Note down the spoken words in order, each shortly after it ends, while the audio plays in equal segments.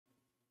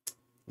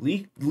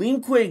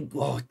Liem Quang.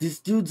 Oh, this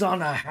dude's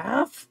on a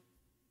half?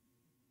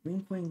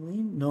 Liem Quang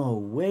Liem? No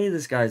way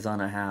this guy's on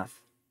a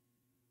half.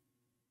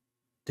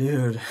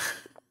 Dude.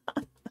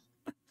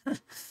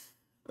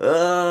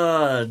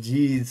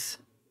 Jeez.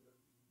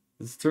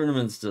 This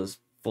tournament's just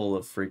full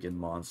of freaking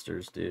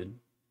monsters, dude.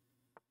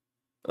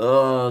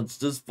 It's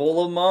just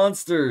full of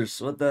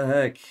monsters. What the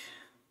heck?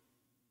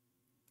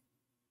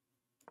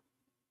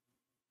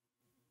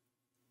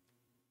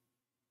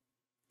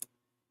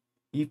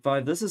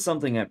 E5. This is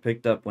something I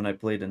picked up when I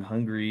played in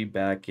Hungary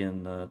back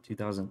in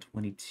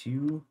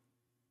 2022.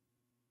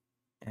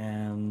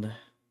 And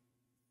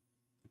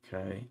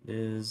okay, it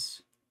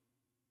is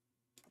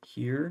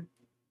here.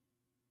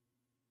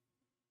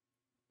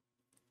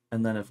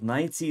 And then if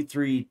knight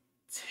c3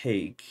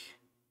 take,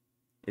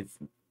 if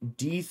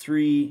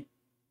d3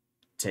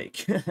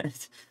 take.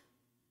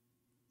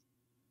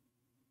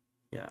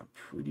 Yeah, I'm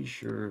pretty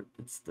sure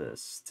it's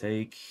this.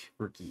 Take,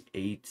 rook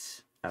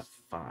e8,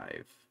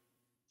 f5.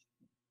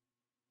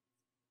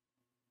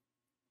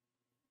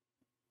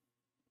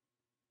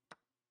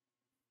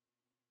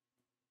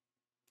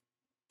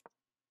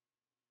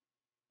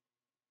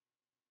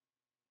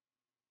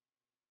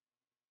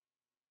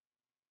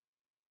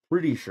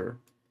 Pretty sure.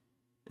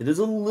 It is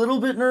a little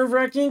bit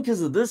nerve-wracking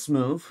because of this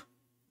move.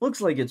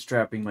 Looks like it's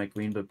trapping my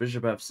queen, but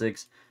bishop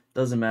f6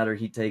 doesn't matter.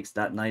 He takes.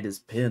 That knight is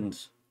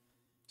pinned.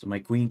 So my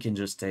queen can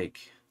just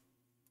take.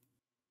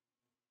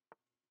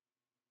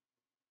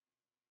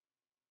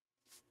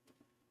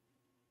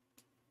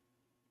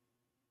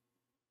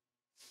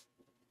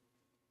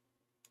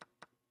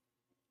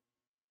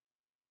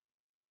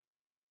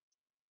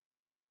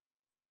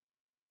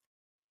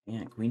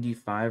 Yeah, queen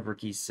d5, rook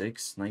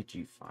e6, knight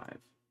g5.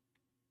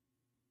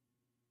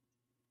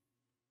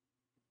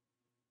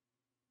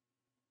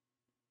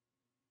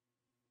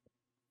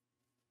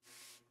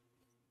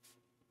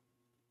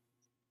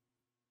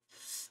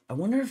 I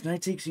wonder if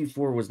knight takes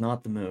e4 was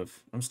not the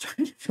move. I'm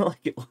starting to feel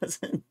like it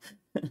wasn't.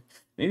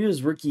 Maybe it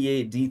was rook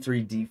e8,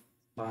 d3,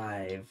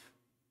 d5.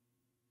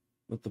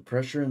 With the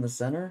pressure in the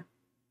center?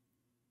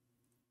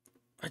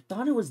 I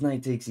thought it was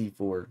knight takes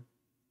e4.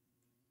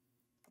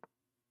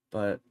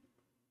 But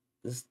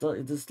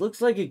this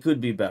looks like it could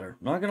be better.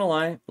 Not gonna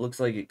lie, looks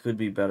like it could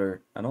be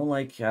better. I don't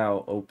like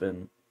how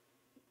open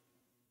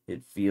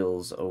it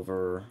feels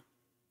over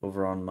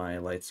on my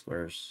light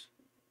squares.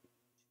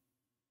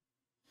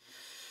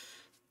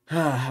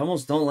 I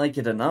almost don't like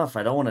it enough.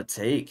 I don't want to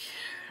take.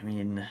 I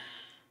mean,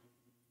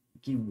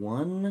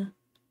 e1,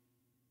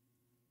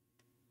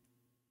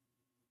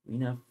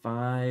 queen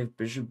f5,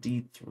 bishop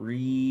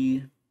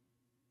d3.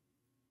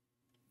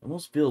 I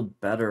almost feel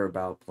better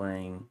about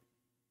playing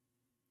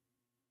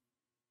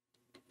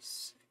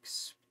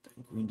d6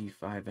 than queen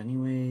d5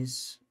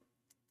 anyways.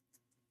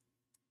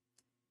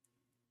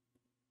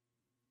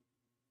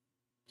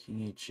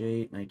 King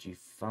h8, knight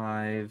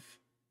g5,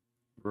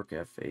 rook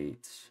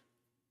f8.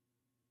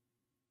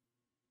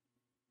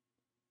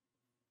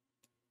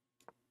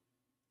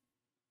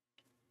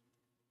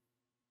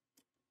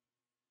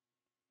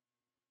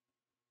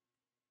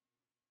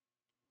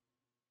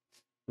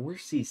 Or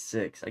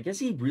c6. I guess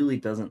he really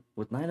doesn't,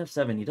 with knight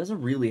f7, he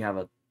doesn't really have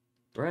a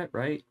threat,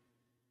 right?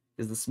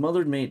 Because the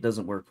smothered mate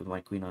doesn't work with my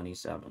queen on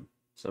e7.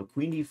 So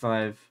queen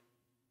d5,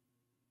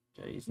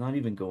 okay, he's not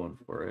even going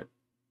for it.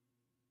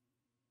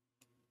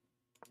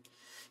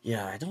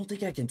 Yeah, I don't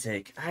think I can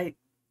take.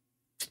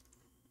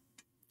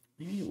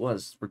 Maybe it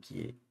was rook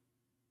e8.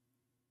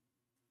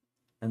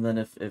 And then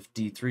if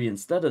d3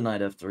 instead of knight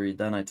f3,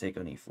 then I take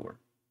on e4.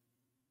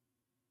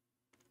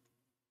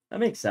 That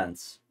makes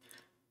sense.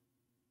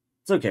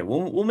 It's okay.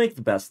 We'll make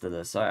the best of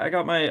this. I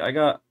got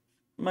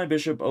my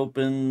bishop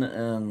open,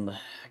 and I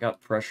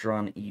got pressure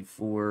on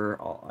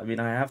e4. I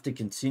mean, I have to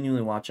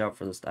continually watch out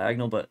for this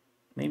diagonal, but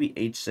maybe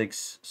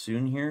h6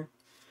 soon here.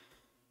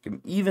 I'm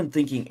even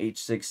thinking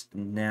h6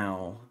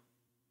 now.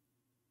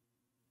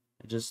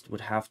 I just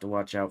would have to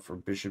watch out for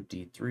bishop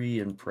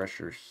d3 and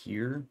pressure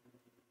here.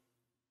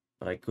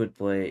 But I could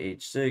play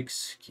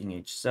h6, king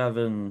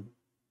h7,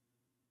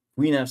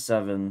 queen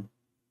f7.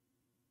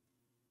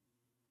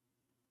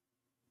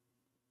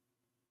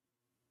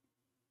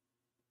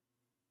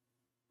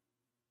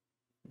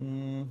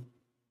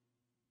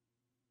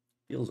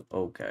 Feels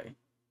okay.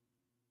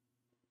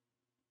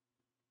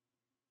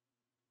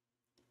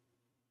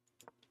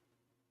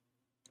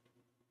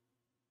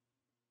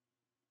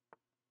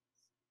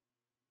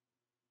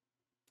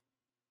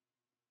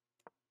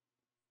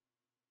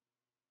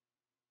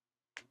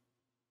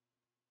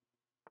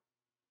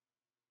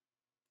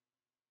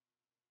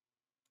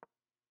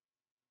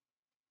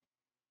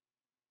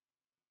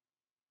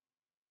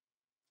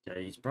 Yeah,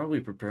 he's probably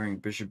preparing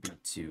bishop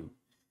b2.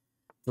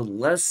 The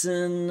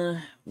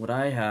lesson, what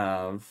I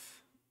have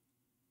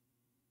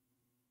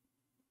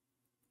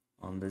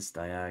on this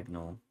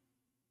diagonal.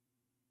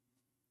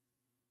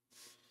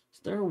 Is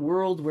there a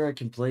world where I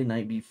can play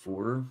knight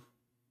b4?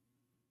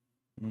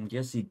 I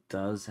guess he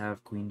does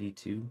have queen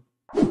d2.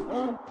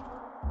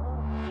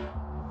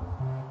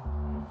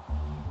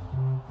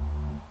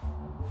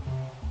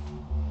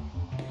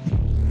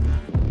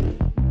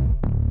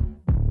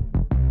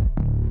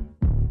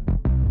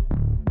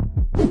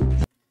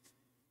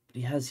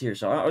 has here.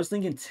 So I was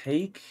thinking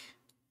take,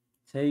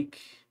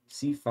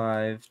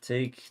 c5,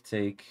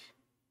 take.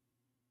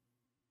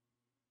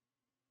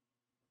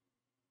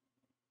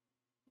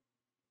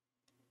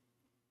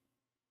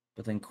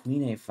 But then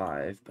queen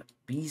a5, but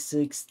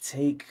b6,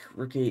 take,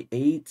 rook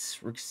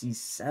a8, rook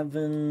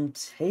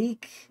c7,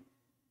 take.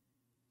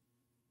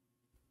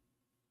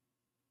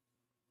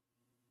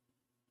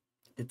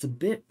 It's a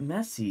bit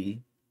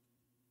messy.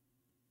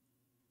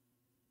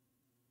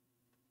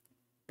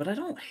 But I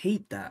don't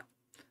hate that.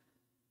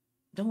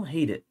 Don't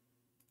hate it.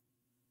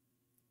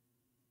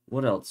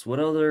 What else? What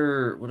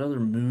other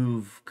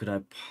move could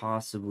I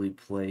possibly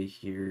play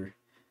here?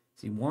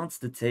 So he wants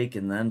to take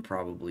and then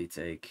probably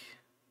take.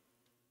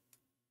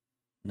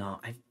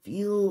 No, I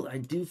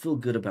do feel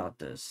good about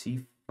this.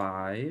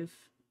 c5.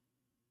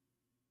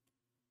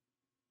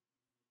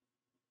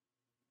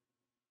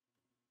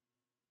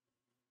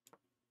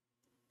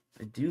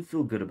 I do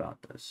feel good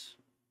about this.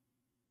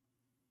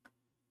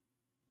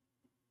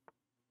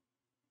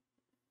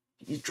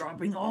 He's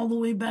dropping all the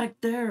way back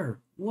there.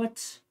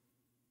 What?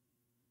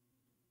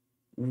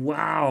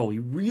 Wow, he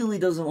really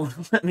doesn't want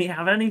to let me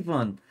have any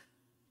fun.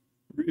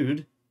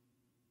 Rude.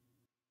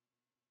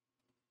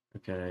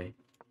 Okay,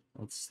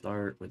 let's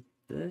start with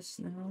this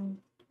now.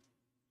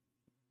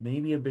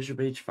 Maybe a bishop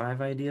h5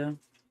 idea.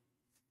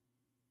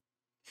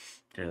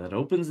 Okay, that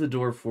opens the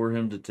door for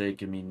him to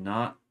take and me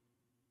not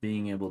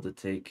being able to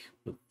take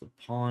with the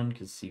pawn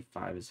because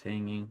c5 is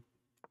hanging.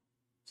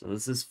 So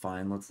this is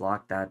fine. Let's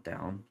lock that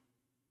down.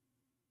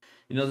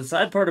 You know, the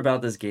sad part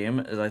about this game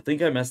is I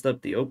think I messed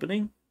up the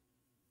opening.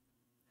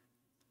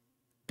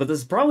 But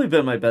this has probably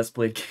been my best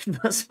played game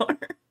thus far.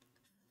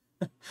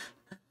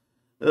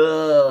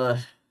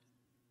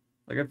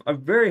 Like,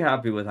 I'm very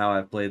happy with how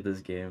I've played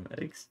this game.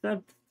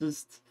 Except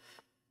just,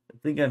 I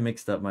think I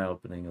mixed up my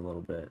opening a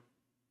little bit.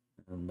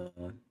 And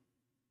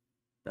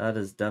that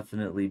has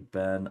definitely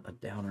been a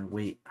downer.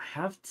 Wait, I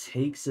have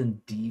takes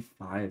in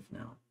d5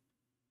 now.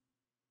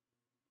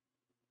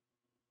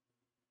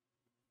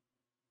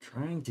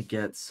 Trying to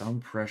get some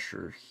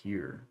pressure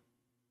here.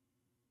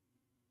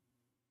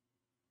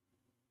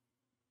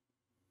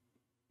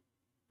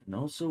 And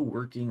also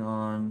working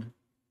on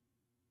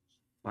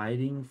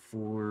fighting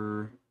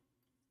for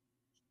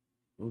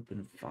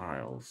open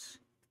files.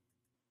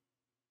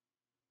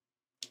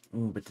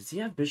 Ooh, but does he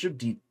have bishop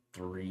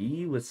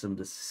d3 with some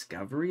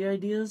discovery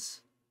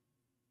ideas?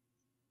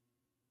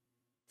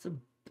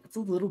 That's a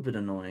little bit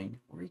annoying.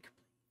 Or he could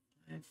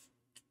play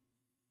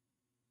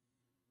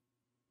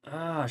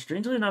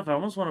strangely enough, I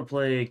almost want to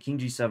play king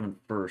g7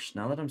 first,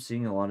 now that I'm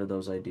seeing a lot of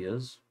those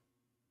ideas.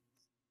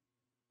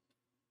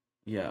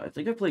 Yeah, I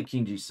think I played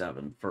king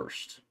g7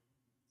 first.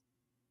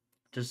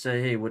 Just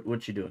say, hey,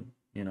 what you doing?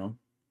 You know?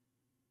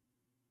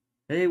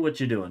 Hey,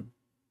 what you doing?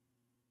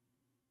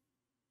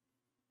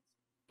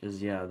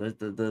 Because, yeah,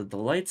 the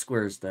light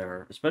square's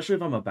there. Especially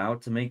if I'm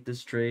about to make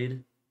this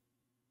trade.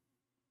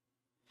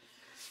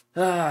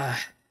 Not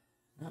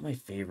my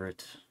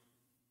favorite.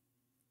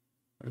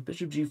 But if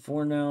bishop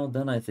g4 now,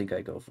 then I think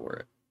I go for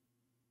it.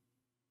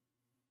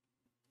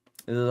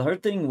 The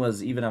hard thing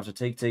was, even after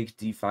take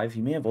d5, he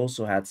may have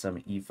also had some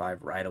e5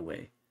 right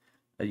away.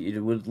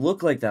 It would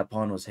look like that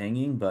pawn was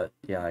hanging, but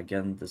yeah,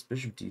 again, this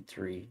bishop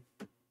d3,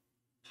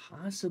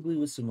 possibly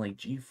with some like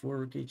g4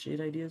 or h8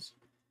 ideas.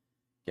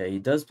 Yeah, he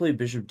does play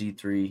bishop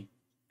d3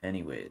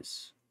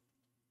 anyways.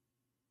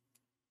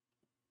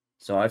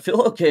 So I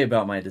feel okay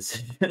about my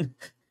decision.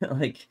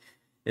 Like,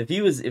 if he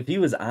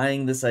was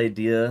eyeing this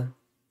idea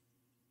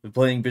of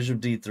playing bishop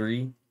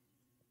d3,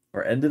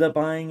 or ended up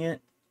eyeing it,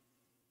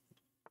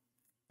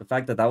 the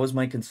fact that that was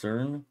my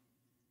concern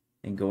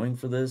in going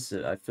for this,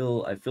 I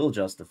feel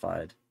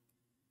justified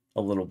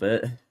a little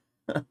bit.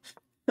 I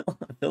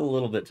feel a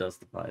little bit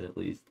justified, at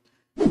least.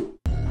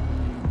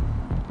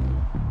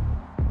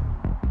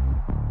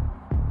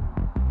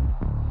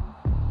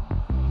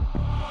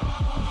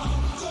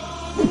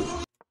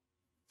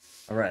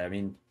 All right, I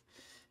mean,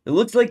 it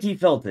looks like he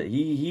felt it.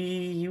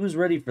 He was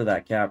ready for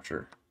that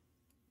capture.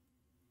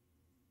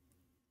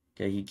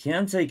 Okay, he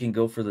can take and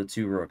go for the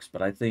 2 rooks,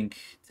 but I think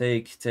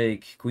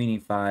take,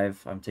 queen e5.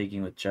 I'm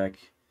taking with check.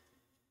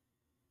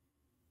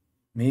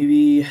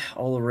 Maybe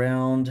all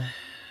around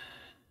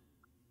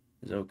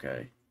is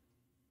okay.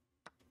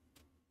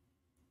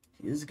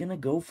 He is gonna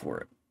go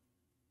for it.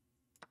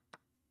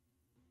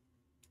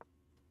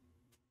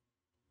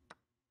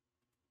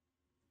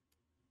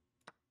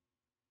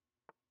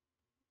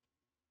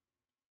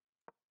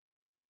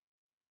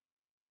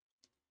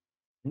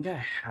 I think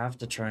I have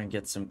to try and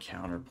get some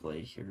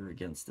counterplay here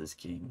against this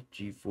king.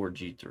 g4,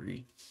 g3.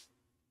 I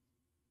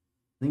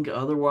think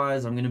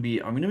otherwise I'm gonna be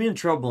in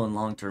trouble in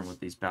long term with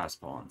these passed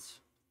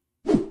pawns.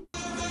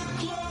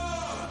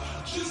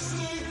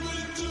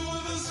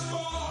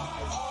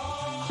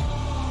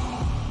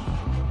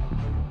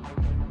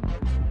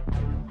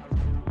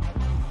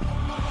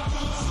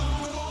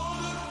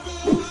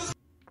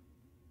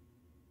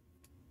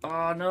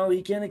 Oh no,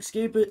 he can't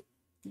escape it.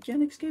 He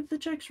can't escape the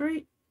checks,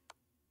 right?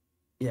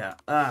 Yeah.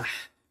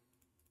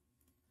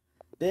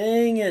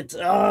 Dang it.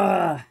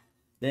 Dang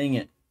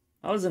it.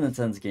 That was an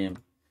intense game.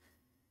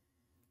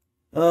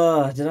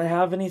 Did I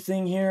have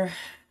anything here?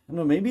 I don't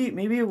know,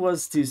 maybe it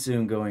was too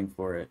soon going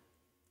for it.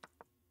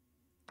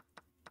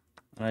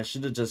 And I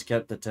should have just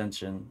kept the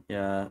tension.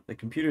 Yeah, the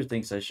computer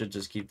thinks I should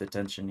just keep the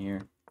tension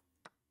here.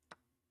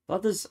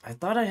 I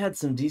thought I had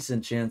some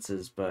decent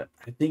chances, but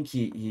I think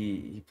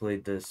he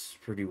played this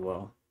pretty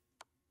well.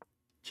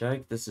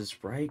 Check, this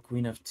is right.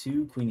 Queen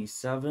f2, queen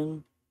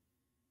e7.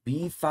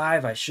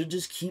 b5, I should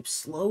just keep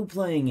slow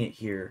playing it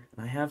here.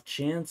 And I have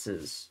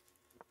chances.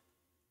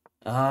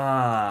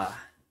 Ah,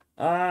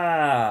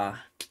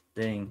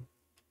 dang.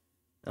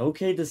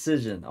 Okay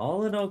decision.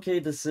 All an okay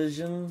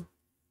decision.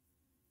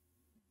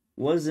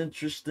 Was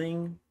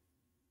interesting.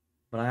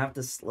 But I have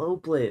to slow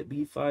play it.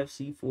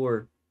 b5,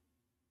 c4.